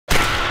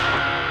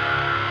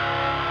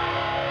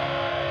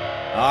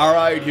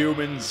Alright,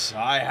 humans,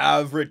 I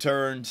have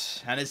returned,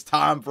 and it's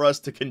time for us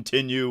to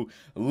continue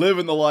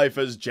living the life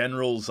as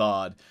General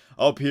Zod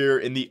up here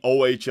in the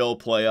OHL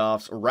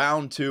playoffs,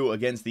 round 2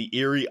 against the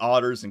Erie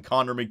Otters and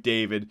Connor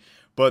McDavid.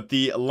 But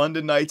the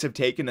London Knights have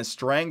taken a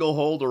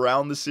stranglehold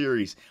around the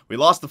series. We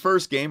lost the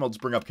first game. I'll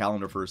just bring up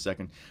calendar for a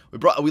second.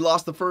 We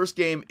lost the first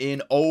game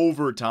in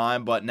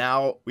overtime, but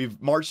now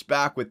we've marched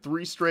back with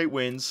 3 straight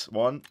wins.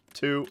 1,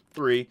 2,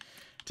 3.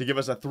 To give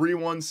us a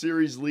 3-1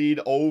 series lead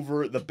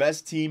over the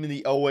best team in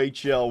the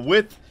OHL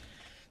with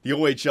the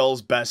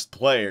OHL's best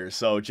players.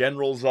 So,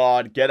 General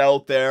Zod, get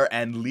out there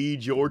and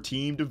lead your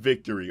team to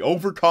victory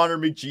over Connor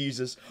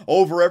McJesus,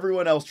 over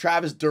everyone else,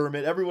 Travis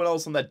Dermott, everyone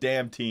else on that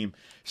damn team.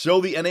 Show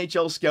the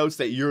NHL scouts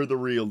that you're the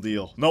real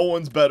deal. No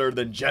one's better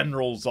than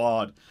General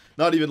Zod.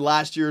 Not even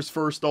last year's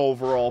first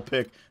overall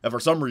pick that for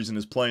some reason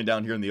is playing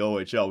down here in the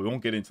OHL. We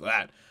won't get into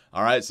that.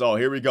 Alright, so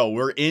here we go.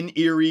 We're in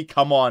Erie.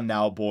 Come on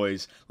now,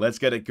 boys. Let's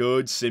get a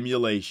good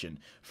simulation.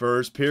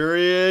 First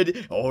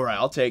period. Alright,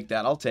 I'll take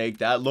that. I'll take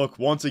that. Look,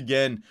 once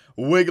again,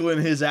 wiggling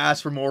his ass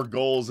for more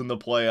goals in the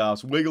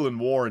playoffs. Wiggling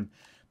Warren,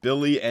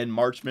 Billy, and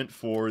Marchment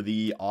for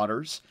the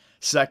Otters.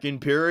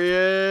 Second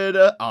period.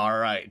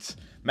 Alright.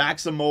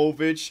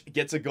 Maximovich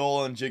gets a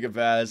goal on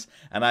Jigavaz,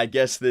 and I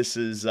guess this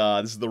is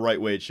the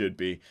right way it should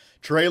be.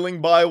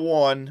 Trailing by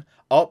 1.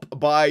 Up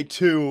by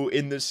 2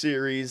 in the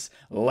series.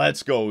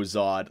 Let's go,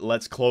 Zod.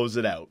 Let's close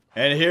it out.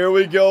 And here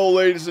we go,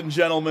 ladies and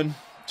gentlemen.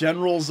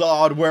 General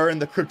Zod wearing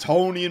the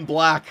Kryptonian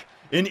black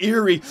in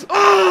Erie.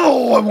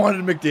 Oh, I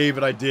wanted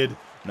McDavid. I did.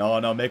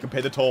 No, make him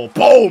pay the toll.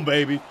 Boom,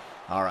 baby.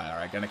 All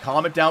right. Gonna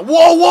calm it down.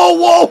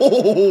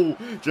 Whoa.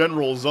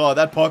 General Zod.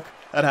 That puck,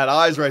 that had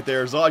eyes right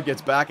there. Zod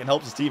gets back and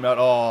helps his team out.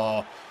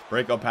 Oh.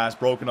 Breakup pass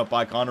broken up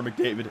by Connor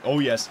McDavid. Oh,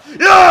 yes.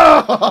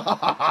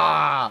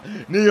 Yeah!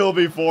 Kneel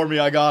before me.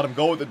 I got him.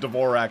 Go with the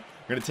Dvorak.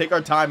 We're going to take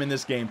our time in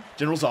this game.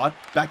 General Zod,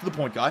 back to the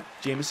point guy.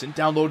 Jameson,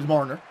 downloaded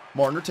Marner.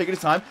 Marner taking his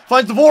time.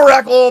 Finds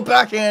Dvorak. Oh,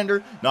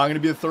 backhander. Not going to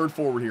be the third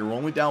forward here. We're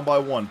only down by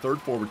 1. Third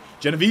forward.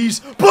 Genovese.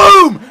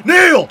 Boom!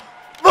 Kneel!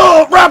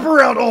 Oh, wrap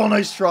around. Oh,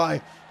 nice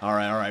try. All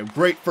right.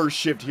 Great first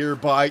shift here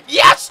by...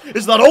 Yes!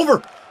 It's not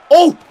over.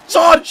 Oh,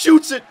 Zod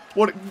shoots it.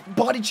 What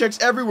body checks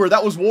everywhere.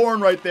 That was Warren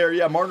right there.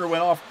 Yeah, Marner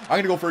went off. I'm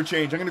going to go for a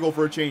change.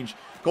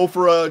 Go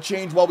for a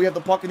change while we have the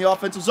puck in the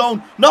offensive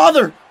zone.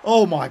 Another.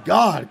 Oh, my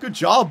God. Good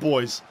job,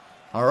 boys.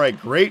 All right,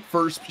 great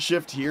first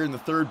shift here in the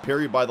third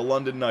period by the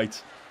London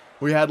Knights.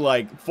 We had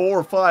like 4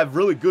 or 5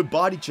 really good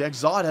body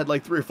checks. Zod had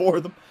like 3 or 4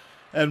 of them.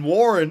 And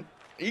Warren,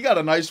 he got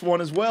a nice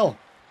one as well.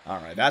 All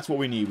right, that's what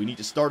we need. We need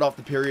to start off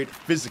the period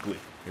physically.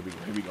 Here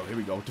we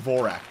go.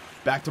 Dvorak.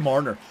 Back to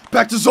Marner.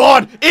 Back to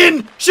Zod.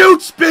 In.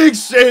 Shoots. Big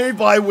save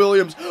by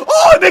Williams.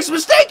 Oh, he makes a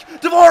mistake.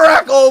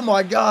 Dvorak. Oh,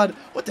 my God.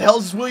 What the hell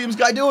is this Williams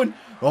guy doing?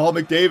 Oh,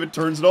 McDavid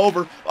turns it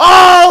over.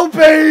 Oh,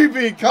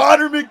 baby.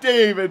 Connor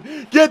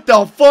McDavid. Get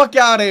the fuck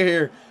out of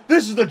here.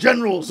 This is the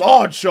General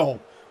Zod show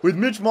with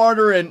Mitch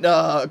Marner and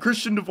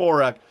Christian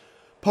Dvorak.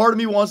 Part of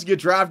me wants to get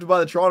drafted by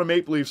the Toronto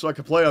Maple Leafs so I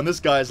can play on this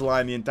guy's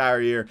line the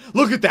entire year.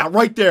 Look at that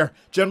right there.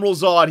 General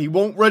Zod. He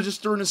won't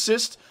register an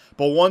assist.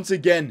 But once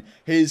again,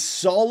 his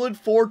solid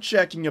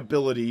forechecking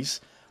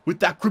abilities with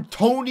that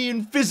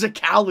Kryptonian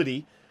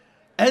physicality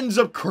ends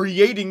up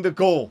creating the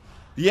goal.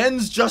 The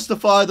ends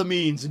justify the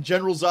means, and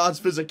General Zod's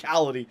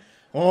physicality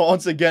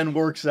once again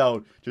works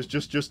out.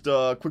 Just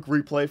a quick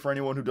replay for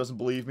anyone who doesn't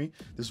believe me.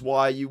 This is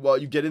why you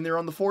get in there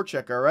on the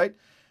forecheck, all right?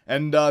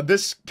 And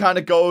this kind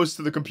of goes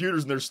to the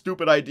computers and their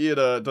stupid idea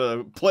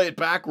to play it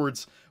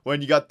backwards when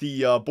you got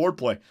the board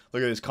play.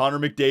 Look at this, Connor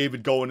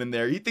McDavid going in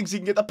there. He thinks he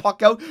can get the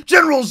puck out.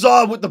 General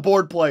Zod with the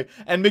board play,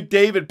 and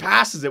McDavid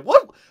passes it.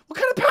 What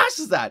kind of pass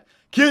is that?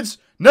 Kids,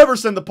 never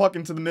send the puck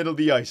into the middle of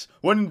the ice.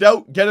 When in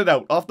doubt, get it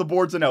out. Off the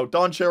boards and out.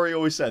 Don Cherry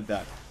always said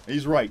that.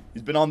 He's right.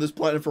 He's been on this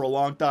planet for a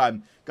long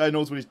time. Guy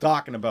knows what he's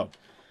talking about.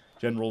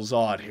 General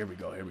Zod, here we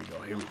go.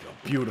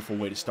 Beautiful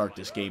way to start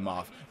this game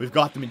off. We've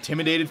got them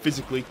intimidated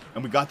physically,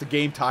 and we got the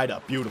game tied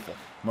up. Beautiful.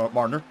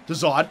 Marner to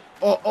Zod.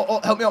 Oh,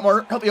 help me out,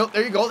 Marner. Help me out.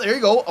 There you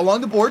go.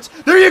 Along the boards.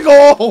 There you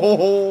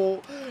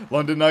go.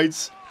 London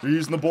Knights, they're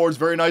using the boards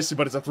very nicely,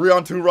 but it's a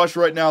 3-on-2 rush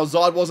right now.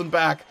 Zod wasn't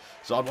back.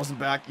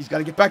 He's got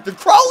to get back to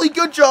Crowley.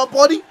 Good job,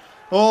 buddy.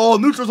 Oh,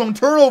 neutral zone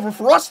turnover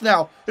for us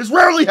now. This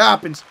rarely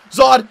happens.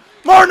 Zod,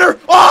 Marner.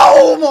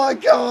 Oh, my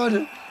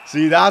God.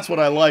 See, that's what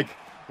I like.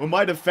 When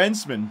my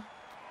defensemen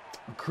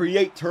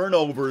create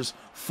turnovers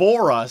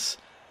for us,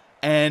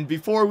 and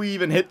before we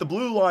even hit the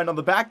blue line on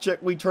the back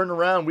check, we turn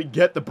around, we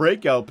get the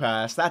breakout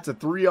pass. That's a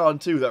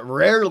 3-on-2. That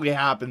rarely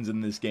happens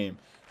in this game.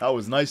 That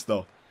was nice,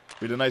 though.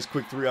 We had a nice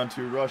quick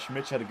 3-on-2 rush.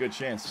 Mitch had a good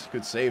chance.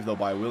 Good save, though,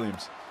 by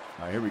Williams.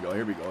 All right, here we go.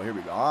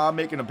 Ah,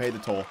 making him pay the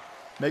toll.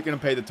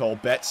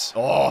 Betts.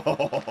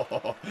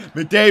 Oh,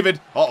 McDavid.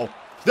 Uh-oh.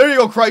 There you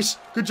go, Christ.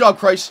 Good job,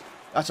 Christ.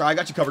 That's all right. I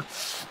got you covered.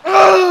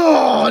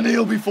 Oh,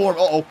 kneel before him.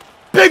 Uh-oh.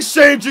 Big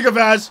save,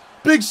 Jigavaz.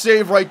 Big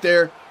save right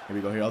there. Here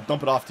we go. Here, I'll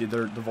dump it off to you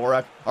there,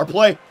 Dvorak. Our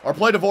play,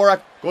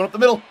 Dvorak. Going up the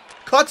middle.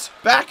 Cuts.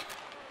 Back.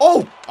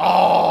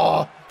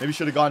 Oh. Maybe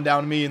should have gone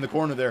down to me in the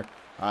corner there.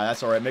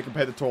 That's all right. Make him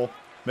pay the toll.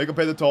 Make him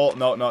pay the toll.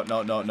 No, no,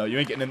 no, no, no. You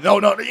ain't getting in. No,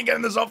 no, you ain't getting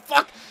in the zone.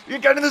 Fuck. You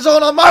ain't getting in the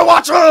zone on my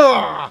watch.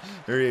 Ah!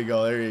 There you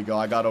go. There you go.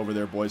 I got over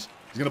there, boys.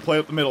 He's going to play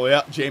up the middle.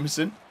 Yeah,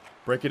 Jameson.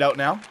 Break it out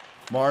now.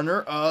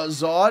 Marner.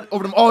 Zod.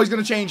 Over to him. Oh, he's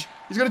going to change.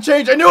 He's going to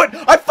change. I knew it.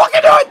 I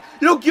fucking knew it.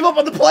 You don't give up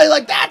on the play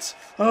like that.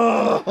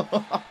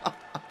 Oh.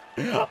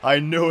 I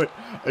knew it.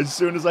 As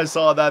soon as I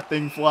saw that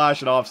thing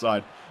flash and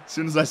offside. As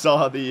soon as I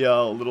saw the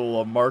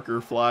little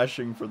marker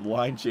flashing for the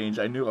line change,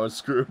 I knew I was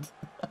screwed.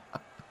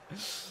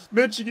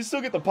 Mitch, you can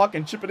still get the puck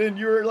and chip it in.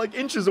 You're like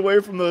inches away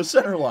from the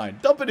center line.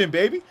 Dump it in,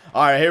 baby.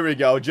 All right, here we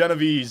go.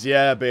 Genovese.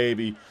 Yeah,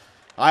 baby.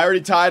 I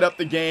already tied up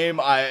the game.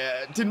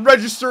 I didn't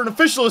register an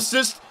official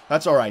assist.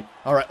 That's all right.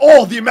 All right.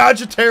 Oh, the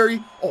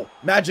imaginary. Oh,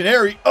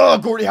 imaginary. Oh,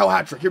 Gordie Howe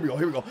hat trick. Here we go.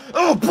 Here we go.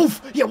 Oh,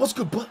 poof. Yeah, what's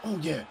good? But oh,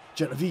 yeah.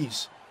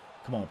 Genovese.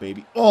 Come on,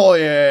 baby. Oh,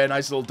 yeah.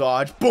 Nice little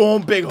dodge.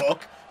 Boom. Big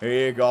hook.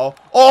 Here you go.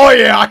 Oh,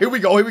 yeah. Here we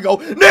go. Here we go.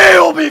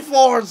 Nail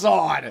before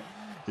Zod.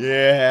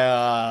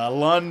 Yeah.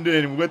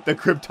 London with the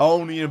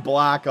Kryptonian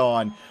black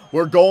on.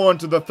 We're going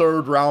to the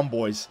third round,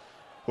 boys.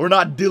 We're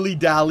not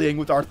dilly-dallying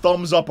with our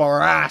thumbs up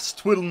our ass,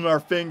 twiddling our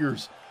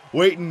fingers,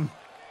 waiting,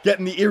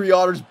 getting the Erie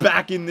Otters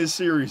back in this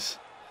series.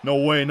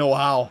 No way, no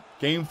how.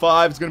 Game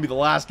 5 is going to be the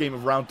last game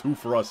of round 2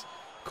 for us.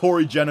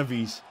 Corey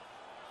Genovese.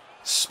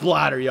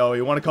 Splatter, yo.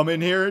 You want to come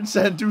in here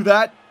and do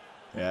that?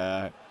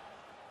 Yeah.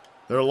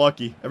 They're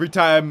lucky. Every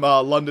time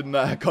London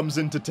comes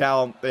into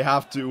town, they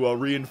have to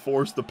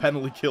reinforce the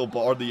penalty kill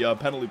or the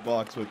penalty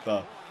box with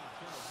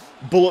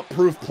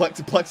bulletproof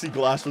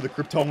plexiglass for the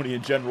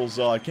Kryptonian General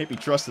Zod. Can't be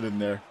trusted in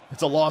there.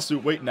 It's a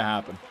lawsuit waiting to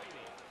happen.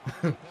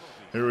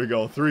 Here we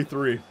go.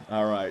 3-3.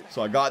 All right.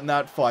 So I got in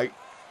that fight.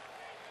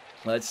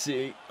 Let's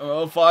see.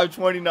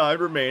 5:29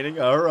 remaining.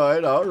 All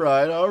right. All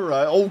right. All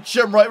right. Oh,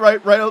 shit.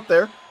 Right out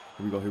there.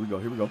 Here we go. Here we go.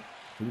 Here we go.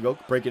 Here we go.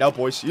 Break it out,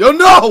 boys. Oh,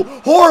 no!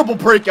 Horrible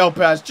breakout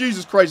pass.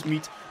 Jesus Christ,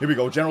 meat. Here we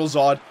go. General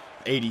Zod.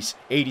 80s.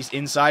 80s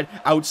inside.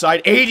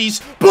 Outside.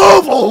 80s.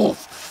 Boom!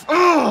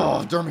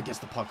 Oh, Dermott gets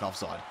the puck off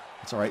Zod.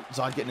 It's all right.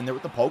 Zod getting in there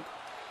with the poke.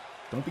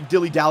 Don't be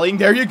dilly-dallying.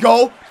 There you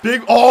go.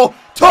 Big. Oh,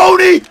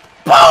 Tony! Boom!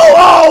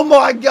 Oh,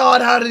 my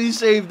God. How did he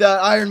save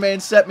that? Iron Man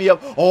set me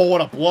up. Oh,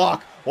 what a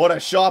block. What a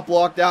shot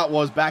block that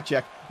was. Back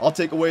check. I'll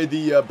take away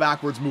the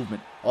backwards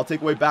movement. I'll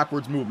take away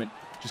backwards movement.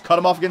 Just cut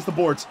him off against the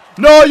boards.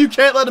 No, you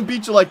can't let him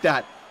beat you like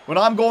that. When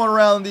I'm going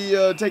around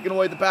the taking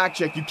away the back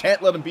check, you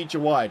can't let him beat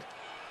you wide.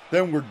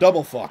 Then we're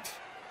double fucked.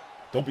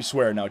 Don't be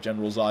swearing now,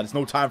 General Zod. It's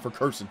no time for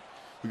cursing.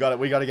 We got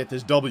to get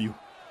this W.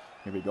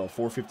 Here we go.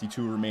 4:52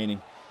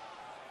 remaining.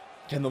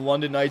 Can the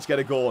London Knights get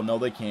a goal? No,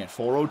 they can't.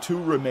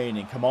 4:02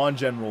 remaining. Come on,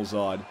 General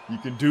Zod. You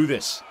can do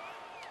this.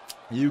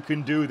 You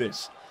can do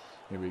this.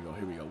 Here we go.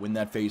 Here we go. Win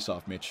that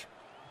face-off, Mitch.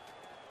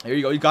 There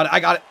you go. You got it. I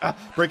got it.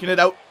 Breaking it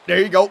out. There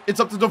you go.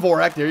 It's up to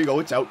Dvorak. There you go.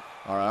 It's out.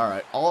 All right. All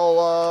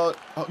right.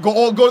 I'll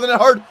go to the net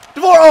hard.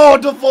 Dvorak. Oh,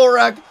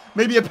 Dvorak.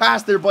 Maybe a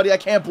pass there, buddy. I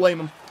can't blame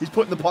him. He's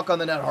putting the puck on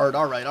the net hard.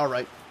 All right. All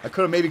right. I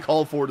could have maybe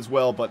called for it as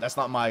well, but that's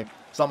not my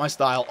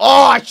style.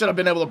 Oh, I should have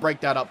been able to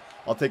break that up.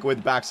 I'll take away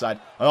the backside.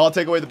 I'll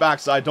take away the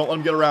backside. Don't let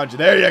him get around you.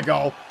 There you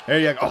go. There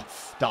you go. Oh,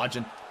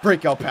 dodging.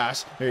 Breakout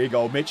pass. There you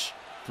go, Mitch.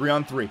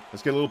 3-on-3.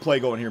 Let's get a little play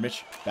going here,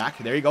 Mitch. Back.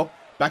 There you go.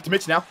 Back to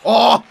Mitch now.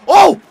 Oh!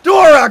 Oh!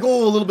 Dvorak!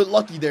 Oh, a little bit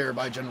lucky there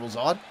by General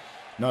Zod.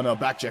 No, no.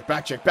 Back check.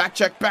 Back check. Back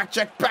check. Back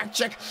check. Back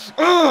check.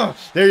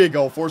 There you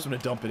go. Force him to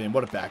dump it in.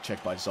 What a back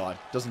check by Zod.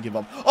 Doesn't give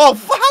up. Oh,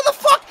 how the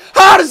fuck?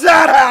 How does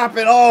that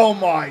happen? Oh,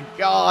 my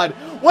God.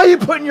 Why are you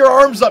putting your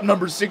arms up,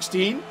 number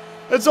 16?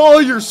 That's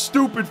all your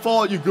stupid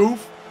fault, you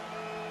goof.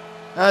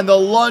 And the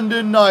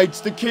London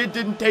Knights. The kid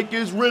didn't take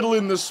his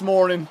Ritalin this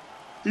morning.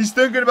 He's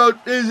thinking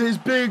about his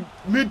big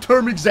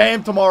midterm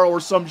exam tomorrow or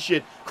some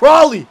shit.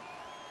 Crawley!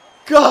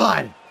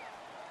 God!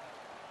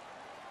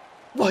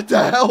 What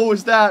the hell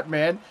was that,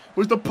 man?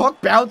 Was the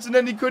puck bouncing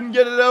and he couldn't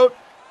get it out?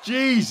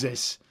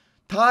 Jesus.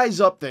 Ties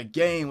up the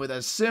game with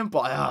a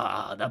simple...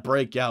 that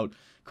breakout.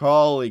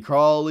 Crawley.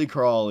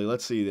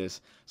 Let's see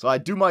this. So I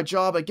do my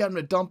job. I get him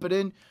to dump it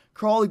in.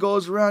 Crawley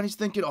goes around. He's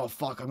thinking, oh,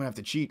 fuck, I'm going to have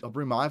to cheat. I'll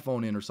bring my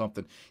iPhone in or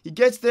something. He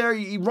gets there.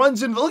 He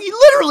runs in. Look, he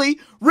literally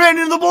ran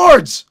into the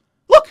boards.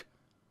 Look.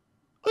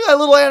 Look at that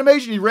little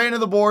animation. He ran into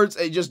the boards.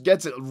 And he just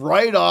gets it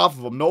right off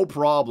of him. No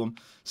problem.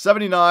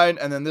 79.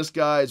 And then this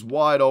guy is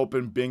wide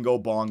open. Bingo,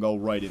 bongo,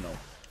 right in him.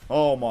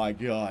 Oh, my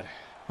God.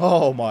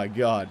 Oh, my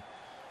God.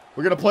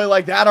 We're going to play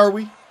like that, are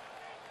we?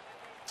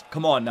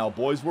 Come on now,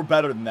 boys. We're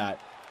better than that.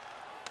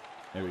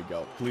 There we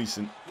go.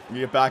 Gleason. We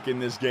get back in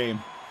this game.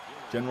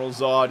 General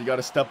Zod, you got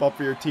to step up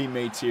for your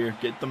teammates here.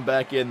 Get them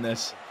back in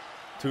this.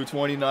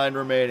 2:29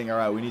 remaining. All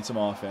right, we need some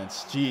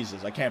offense.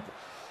 Jesus, I can't...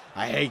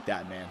 I hate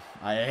that, man.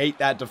 I hate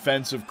that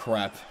defensive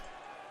crap.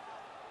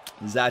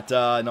 Is that...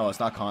 no, it's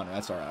not Connor.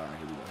 That's all right. All right,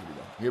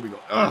 here we go.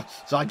 Ugh,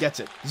 Zod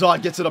gets it.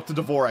 Zod gets it up to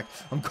Dvorak.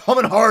 I'm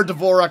coming hard,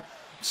 Dvorak.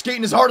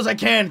 Skating as hard as I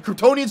can.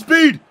 Kryptonian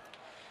speed.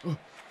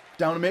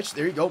 Down to Mitch.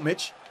 There you go,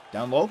 Mitch.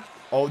 Down low.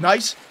 Oh,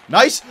 nice.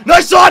 Nice.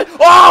 Nice, Zod.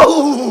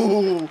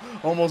 Oh!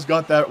 Almost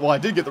got that. Well, I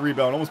did get the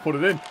rebound. Almost put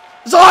it in.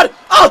 Zod!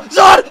 Oh!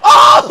 Zod!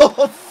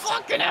 Oh!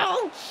 Fucking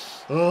hell!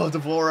 Oh,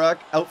 Dvorak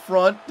out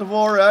front.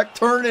 Dvorak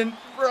turning.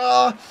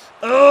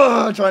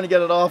 Trying to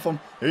get it off him.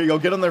 Here you go.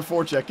 Get in there,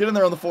 forecheck. Get in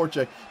there on the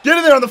forecheck. Get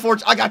in there on the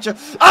forecheck. I got you.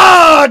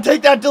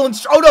 Take that,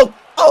 Dylan. Oh, no.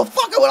 Oh,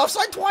 fuck. I went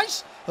offside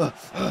twice.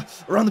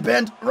 Around the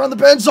bend. Around the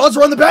bend. Zod's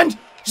around the bend.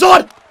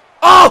 Zod.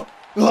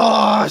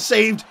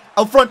 Saved.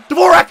 Out front.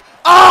 Dvorak.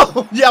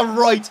 Oh, yeah,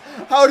 right.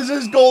 How does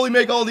this goalie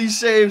make all these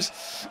saves?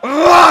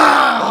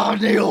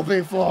 Kneel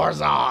before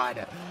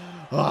Zod.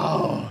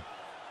 Oh,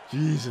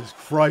 Jesus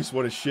Christ,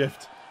 what a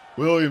shift.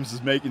 Williams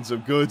is making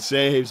some good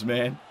saves,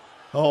 man.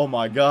 Oh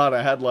my God,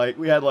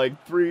 we had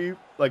like three,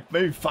 like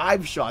maybe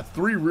 5 shots.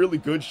 3 really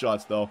good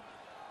shots, though.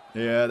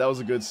 Yeah, that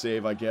was a good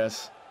save, I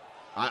guess.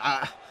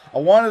 I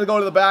wanted to go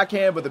to the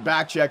backhand, but the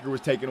back checker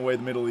was taking away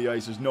the middle of the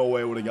ice. There's no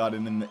way it would have got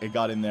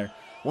in there.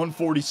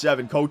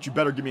 147, coach, you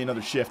better give me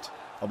another shift.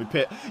 I'll be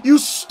pissed. You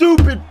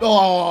stupid!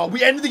 Oh,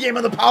 we ended the game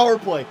on the power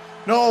play.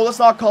 No, let's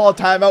not call a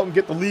timeout and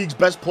get the league's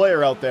best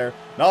player out there.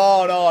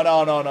 No.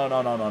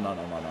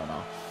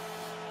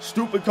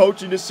 Stupid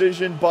coaching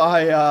decision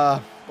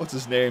by, what's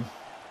his name?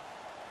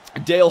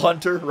 Dale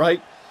Hunter,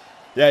 right?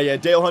 Yeah,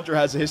 Dale Hunter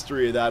has a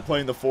history of that,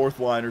 playing the 4th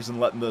liners and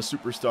letting the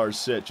superstars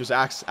sit. Just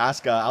ask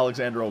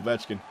Alexander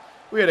Ovechkin.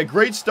 We had a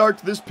great start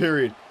to this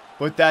period,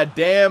 but that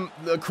damn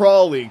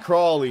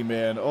Crawley,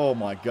 man. Oh,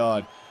 my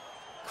God.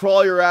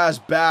 Crawl your ass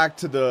back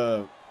to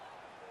the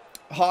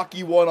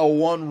Hockey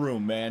 101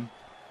 room, man.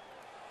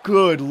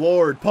 Good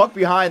Lord. Puck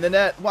behind the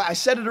net. Well, I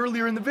said it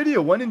earlier in the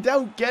video. When in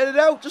doubt, get it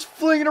out. Just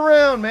fling it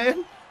around,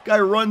 man. Guy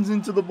runs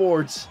into the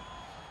boards.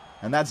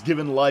 And that's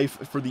given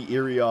life for the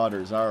Erie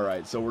Otters. All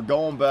right, so we're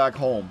going back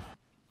home.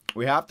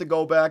 We have to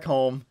go back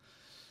home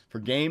for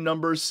game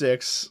number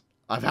 6.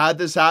 I've had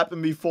this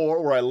happen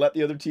before where I let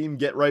the other team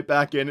get right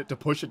back in it to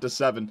push it to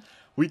 7.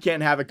 We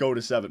can't have it go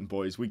to 7,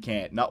 boys. We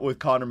can't. Not with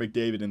Connor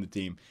McDavid in the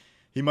team.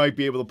 He might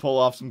be able to pull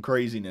off some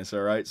craziness,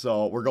 all right?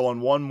 So we're going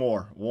one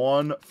more.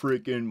 One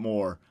freaking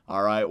more,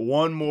 all right?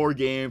 One more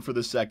game for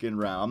the second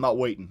round. I'm not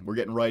waiting. We're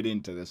getting right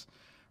into this.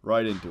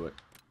 Right into it.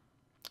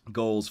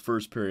 Goals,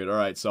 first period. All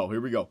right, so here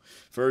we go.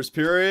 First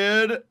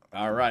period.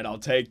 All right, I'll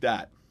take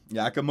that.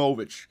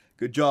 Yakimovic.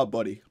 Good job,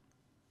 buddy.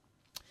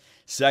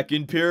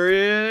 Second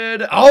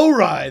period. All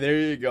right, there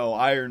you go.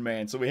 Iron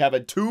Man. So we have a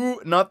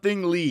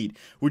 2-0 lead,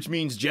 which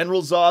means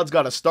General Zod's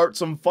got to start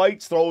some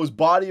fights, throw his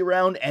body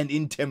around, and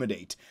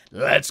intimidate.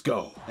 Let's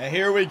go. And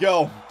here we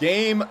go.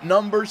 Game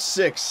number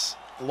 6.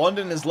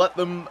 London has let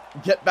them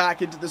get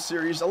back into the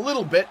series a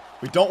little bit.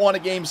 We don't want a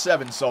game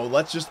 7, so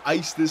let's just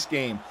ice this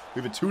game.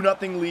 We have a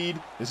 2-0 lead.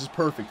 This is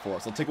perfect for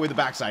us. I'll take away the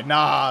backside.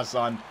 Nah,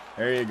 son.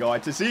 There you go.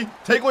 See?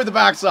 Take away the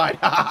backside.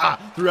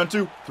 3 on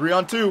 2. 3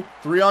 on 2.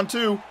 3 on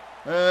 2.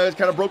 It's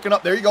kind of broken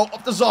up. There you go.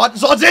 Up to Zod.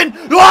 Zod's in.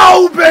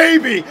 Oh,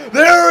 baby.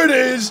 There it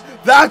is.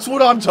 That's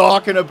what I'm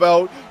talking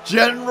about.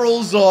 General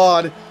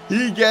Zod.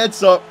 He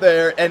gets up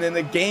there, and in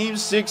the game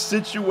 6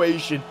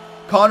 situation,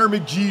 Connor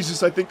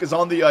McJesus, I think, is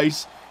on the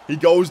ice. He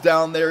goes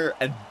down there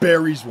and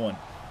buries one.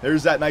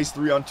 There's that nice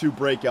 3-on-2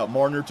 breakout.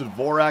 Marner to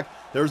Dvorak.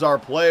 There's our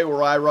play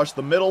where I rush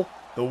the middle.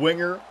 The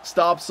winger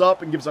stops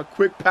up and gives a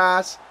quick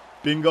pass.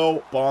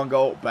 Bingo,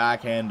 bongo,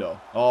 backhando.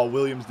 Oh,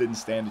 Williams didn't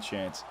stand a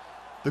chance.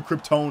 The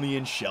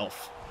Kryptonian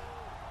shelf.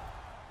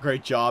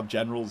 Great job,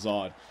 General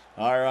Zod.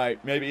 All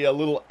right, maybe a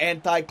little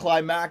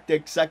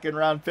anticlimactic second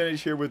round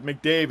finish here with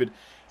McDavid.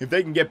 If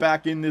they can get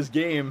back in this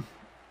game,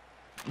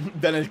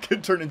 then it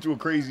could turn into a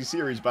crazy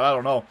series, but I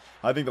don't know.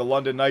 I think the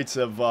London Knights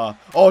have,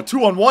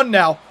 2-on-1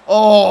 now.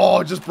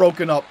 Oh, just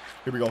broken up.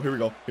 Here we go, here we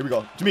go, here we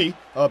go. To me,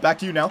 back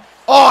to you now.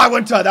 Oh, I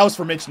went to, that was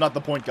for Mitch, not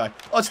the point guy.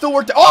 Oh, it still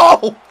worked.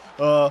 Oh!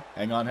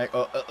 Hang on,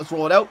 let's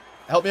roll it out.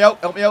 Help me out,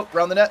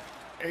 around the net.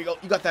 There you go,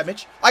 you got that,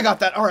 Mitch. I got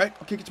that, all right.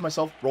 I'll kick it to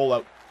myself. Roll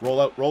out,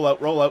 roll out, roll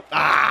out, roll out.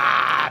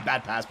 Ah,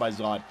 bad pass by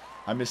Zod.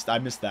 I missed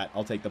that.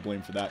 I'll take the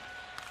blame for that.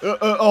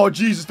 Oh,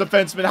 Jesus,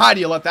 defenseman, how do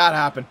you let that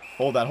happen?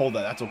 Hold that,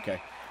 that's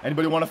okay.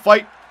 Anybody want to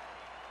fight?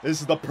 This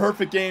is the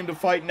perfect game to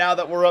fight now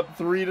that we're up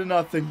 3-0.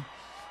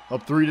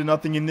 Up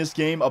 3-0 in this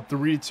game, up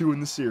 3-2 in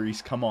the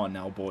series. Come on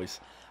now,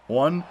 boys.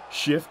 One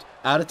shift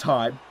at a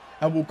time,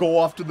 and we'll go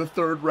off to the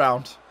third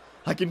round.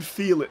 I can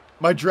feel it.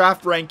 My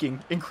draft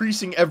ranking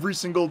increasing every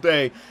single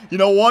day. You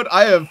know what?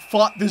 I have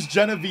fought this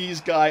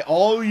Genovese guy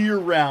all year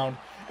round.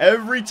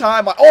 Every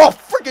time I... Oh,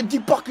 freaking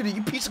debucketed,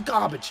 you piece of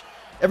garbage.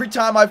 Every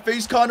time I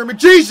face Connor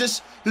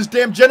McJesus, this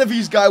damn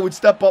Genovese guy would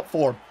step up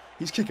for him.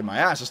 He's kicking my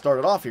ass to start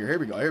it off here. Here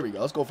we go.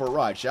 Let's go for a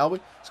ride, shall we?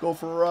 Let's go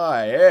for a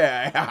ride.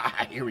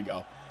 Yeah. Here we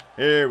go.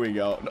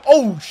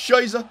 Oh,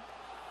 shiza.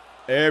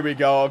 There we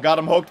go. Got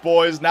him hooked,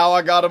 boys. Now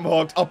I got him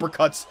hooked.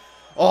 Uppercuts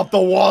off the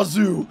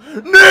wazoo.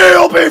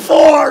 Kneel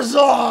before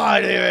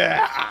Zod.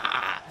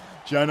 Yeah.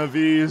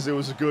 Genovese, it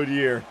was a good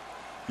year.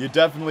 You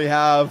definitely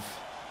have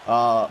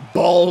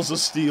balls of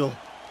steel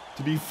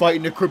to be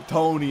fighting a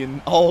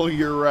Kryptonian all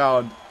year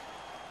round.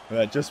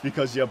 Just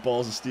because you have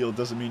balls of steel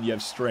doesn't mean you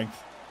have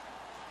strength.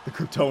 The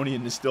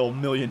Kryptonian is still a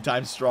million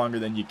times stronger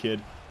than you,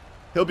 kid.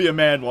 He'll be a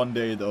man one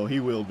day, though.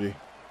 He will be.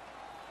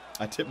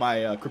 I tip my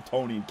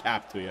Kryptonian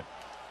cap to you.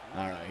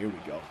 All right, here we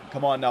go.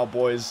 Come on now,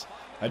 boys.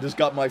 I just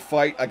got my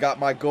fight. I got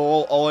my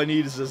goal. All I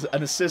need is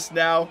an assist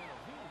now.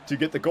 to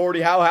get the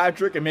Gordie Howe hat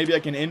trick, and maybe I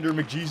can ender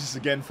McJesus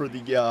again for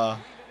the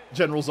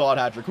General Zod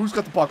hat trick. Who's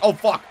got the puck? Oh,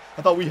 fuck.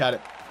 I thought we had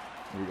it.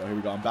 Here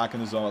we go. I'm back in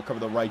the zone. I'll cover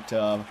the right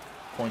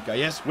point guy.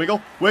 Yes,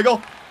 wiggle.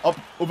 Up,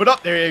 move it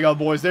up. There you go,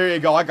 boys. There you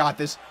go. I got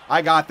this.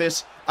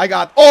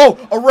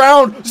 Oh,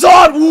 around.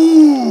 Zod.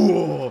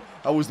 Woo!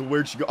 That was the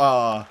where'd she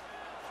go?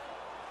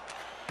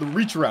 The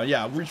reach around.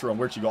 Yeah, reach around.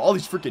 Where'd she go? All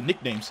these freaking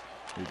nicknames.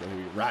 Here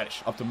we go.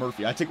 Radish. Up to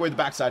Murphy. I take away the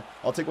backside.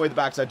 I'll take away the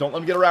backside. Don't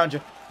let me get around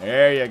you.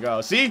 There you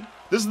go. See?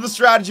 This is the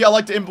strategy I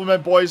like to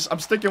implement, boys. I'm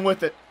sticking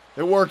with it.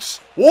 It works.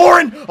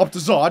 Warren! Up to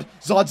Zod.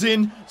 Zod's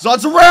in.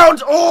 Zod's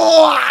around.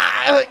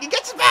 Oh! He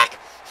gets it back.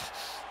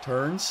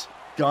 Turns.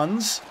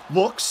 Guns.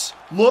 Looks.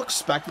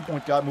 Back to the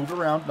point guy. Move it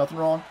around. Nothing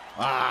wrong.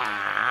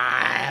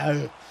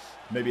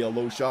 Maybe a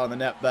low shot on the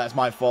net. That's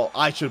my fault.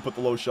 I should have put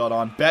the low shot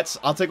on. Bets.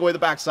 I'll take away the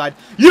backside.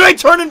 You ain't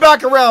turning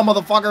back around,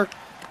 motherfucker.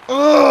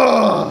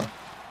 Ugh.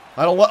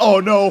 I don't want. Oh,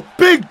 no.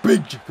 Big.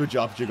 Good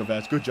job,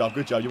 Jigglebats. Good job.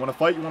 You want to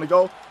fight? You want to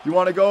go? You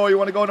want to go,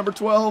 number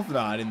 12?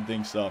 Nah, I didn't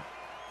think so.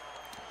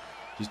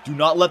 Just do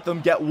not let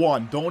them get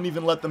one. Don't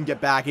even let them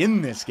get back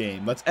in this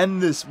game. Let's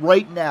end this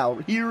right now.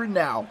 Here and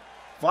now.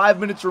 5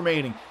 minutes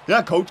remaining.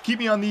 Yeah, coach, keep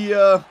me on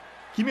the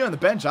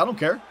bench. I don't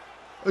care.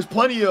 There's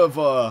plenty of,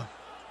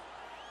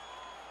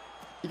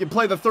 you can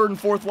play the third and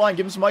fourth line.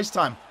 Give them some ice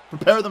time.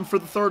 Prepare them for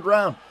the third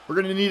round. We're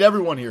going to need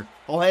everyone here.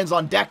 All hands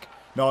on deck.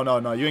 No.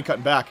 You ain't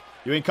cutting back.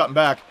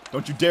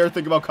 Don't you dare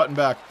think about cutting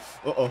back.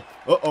 Uh-oh.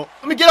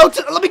 Let me get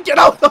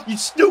out. Oh, you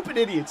stupid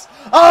idiots.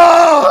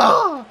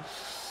 Ah!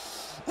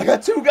 I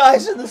got two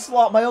guys in the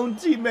slot. My own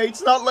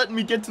teammates not letting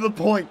me get to the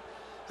point.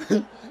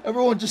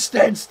 Everyone just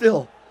stand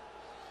still.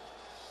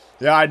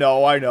 Yeah, I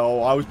know.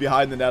 I was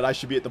behind the net. I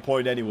should be at the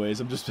point anyways.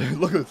 I'm just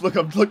look.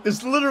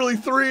 There's literally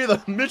three of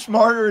them. Mitch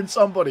Marner and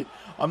somebody.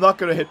 I'm not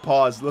gonna hit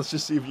pause. Let's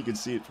just see if you can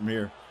see it from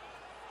here.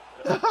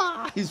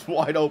 He's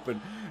wide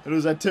open. It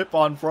was a tip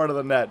on front of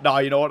the net. No,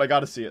 you know what? I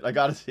gotta see it.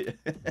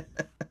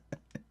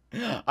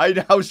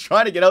 I was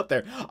trying to get out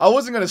there. I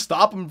wasn't gonna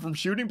stop him from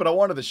shooting, but I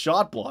wanted the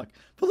shot block.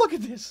 But look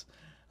at this.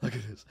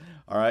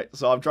 All right,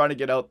 so I'm trying to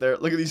get out there.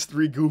 Look at these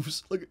three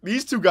goofs. Look,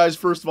 these two guys,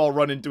 first of all,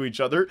 run into each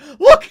other.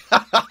 Look!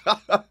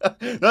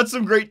 That's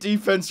some great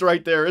defense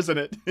right there, isn't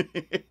it?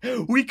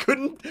 We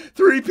couldn't...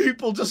 Three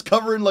people just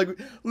covering, like,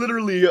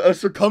 literally a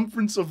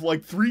circumference of,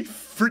 like, 3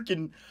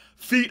 freaking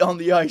feet on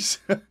the ice.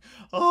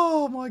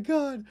 Oh, my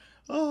God.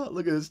 Oh,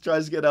 look at this.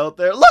 Tries to get out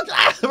there. Look!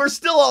 We're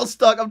still all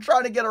stuck. I'm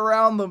trying to get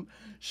around them.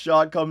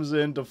 Shot comes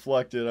in,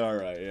 deflected. All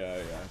right,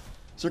 yeah.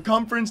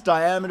 Circumference,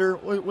 diameter.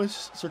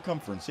 What's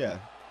circumference? Yeah.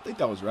 I think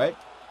that was right.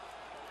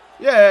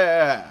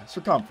 Yeah,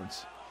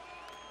 circumference.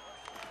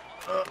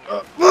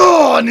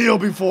 Kneel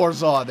before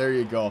Zod. There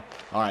you go.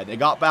 All right, they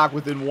got back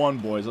within one,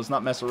 boys. Let's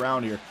not mess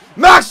around here.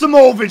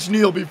 Maximovich,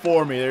 kneel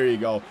before me. There you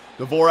go.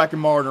 Dvorak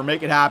and Marner,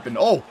 make it happen.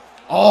 Oh,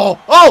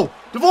 Dvorak.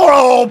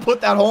 Oh,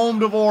 put that home,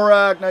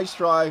 Dvorak. Nice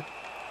try.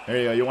 There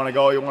you go. You want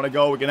to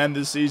go? We can end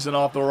this season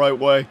off the right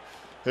way.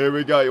 Here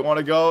we go. You want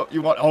to go?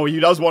 Oh,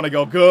 he does want to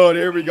go. Good.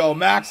 Here we go.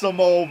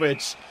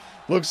 Maximovich.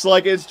 Looks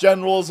like it's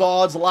General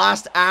Zod's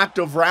last act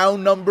of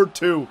round number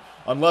 2.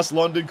 Unless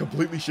London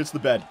completely shits the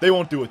bed. They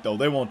won't do it, though.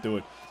 They won't do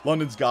it.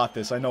 London's got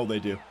this. I know they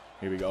do.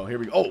 Here we go.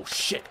 Oh,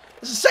 shit.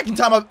 This is the second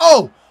time I've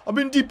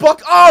been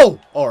debunked. Oh!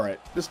 Alright.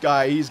 This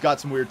guy, he's got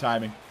some weird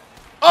timing.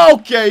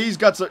 Okay, he's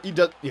got some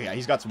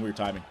weird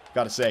timing.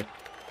 Gotta say.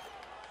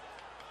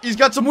 He's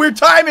got some weird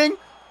timing!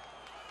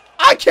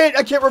 I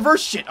can't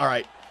reverse shit.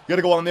 Alright.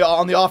 Gotta go on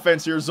the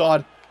offense here,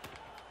 Zod.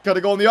 Nail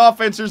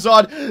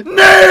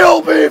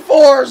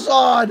before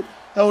Zod!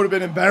 That would have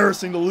been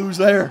embarrassing to lose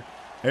there.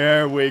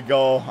 There we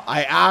go.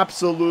 I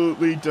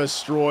absolutely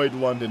destroyed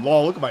London.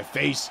 Oh, look at my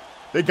face.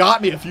 They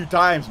got me a few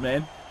times,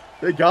 man.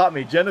 They got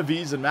me.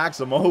 Genovese and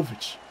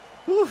Maximovich.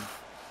 Whew.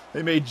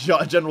 They made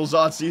General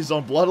Zod see his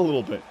own blood a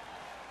little bit.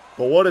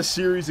 But what a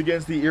series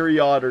against the Erie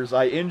Otters.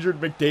 I injured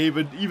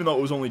McDavid, even though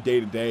it was only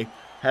day-to-day.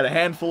 Had a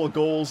handful of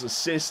goals,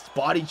 assists,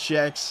 body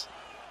checks.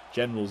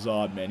 General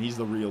Zod, man. He's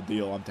the real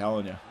deal, I'm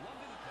telling you.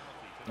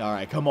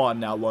 Alright, come on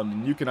now,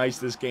 London. You can ice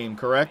this game,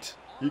 correct?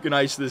 You can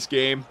ice this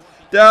game.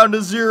 Down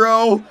to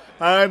 0,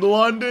 and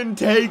London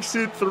takes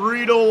it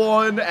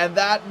 3-1, and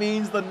that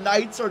means the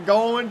Knights are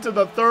going to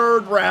the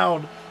 3rd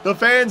round. The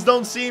fans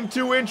don't seem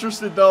too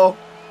interested, though.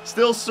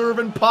 Still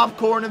serving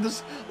popcorn in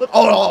this... Look,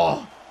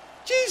 oh,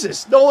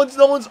 Jesus, no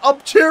one's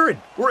up cheering.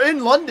 We're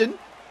in London.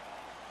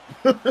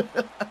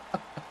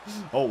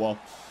 Oh, well.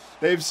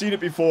 They've seen it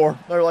before.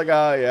 They're like,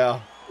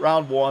 yeah,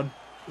 round 1.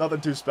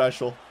 Nothing too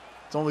special.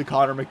 It's only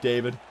Connor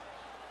McDavid.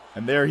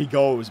 And there he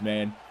goes,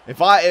 man.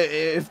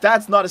 If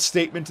that's not a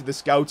statement to the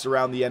scouts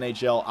around the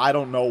NHL, I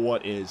don't know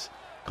what is.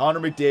 Connor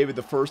McDavid,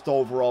 the first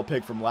overall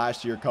pick from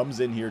last year, comes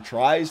in here,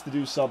 tries to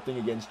do something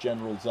against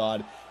General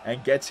Zod,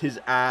 and gets his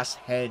ass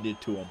handed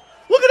to him.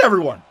 Look at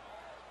everyone.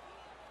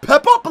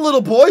 Pep up a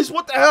little, boys.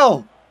 What the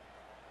hell?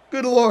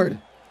 Good Lord.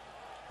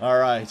 All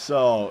right,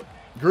 so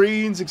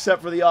greens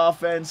except for the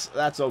offense.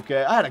 That's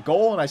okay. I had a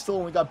goal, and I still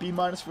only got B-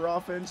 for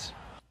offense.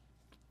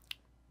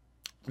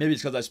 Maybe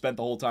it's because I spent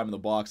the whole time in the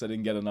box. I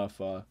didn't get enough,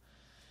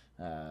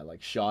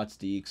 like, shots,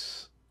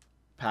 dekes,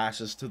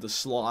 passes to the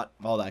slot,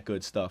 all that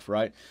good stuff,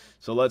 right?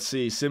 So let's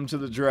see, sim to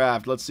the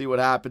draft. Let's see what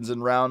happens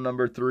in round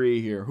number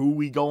 3 here. Who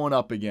we going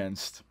up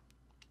against?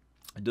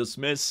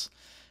 Dismiss.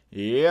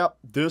 Yep,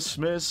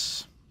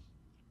 dismiss.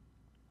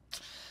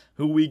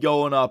 Who we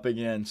going up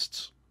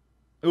against?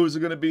 Who's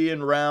it going to be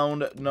in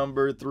round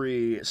number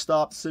 3?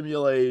 Stop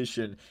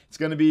simulation. It's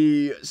going to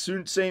be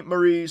Sault Ste.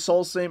 Marie,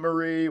 Sault Ste.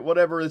 Marie,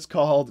 whatever it's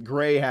called,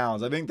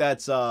 Greyhounds. I think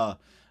that's,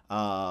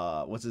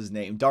 what's his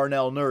name?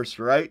 Darnell Nurse,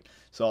 right?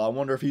 So I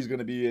wonder if he's going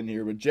to be in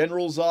here. But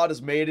General Zod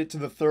has made it to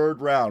the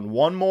 3rd round.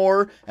 One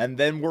more, and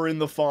then we're in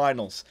the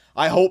finals.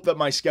 I hope that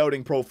my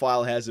scouting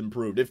profile has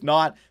improved. If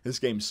not, this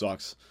game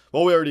sucks.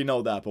 Well, we already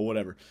know that, but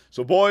whatever.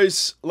 So,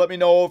 boys, let me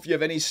know if you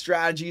have any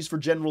strategies for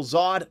General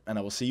Zod, and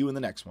I will see you in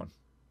the next one.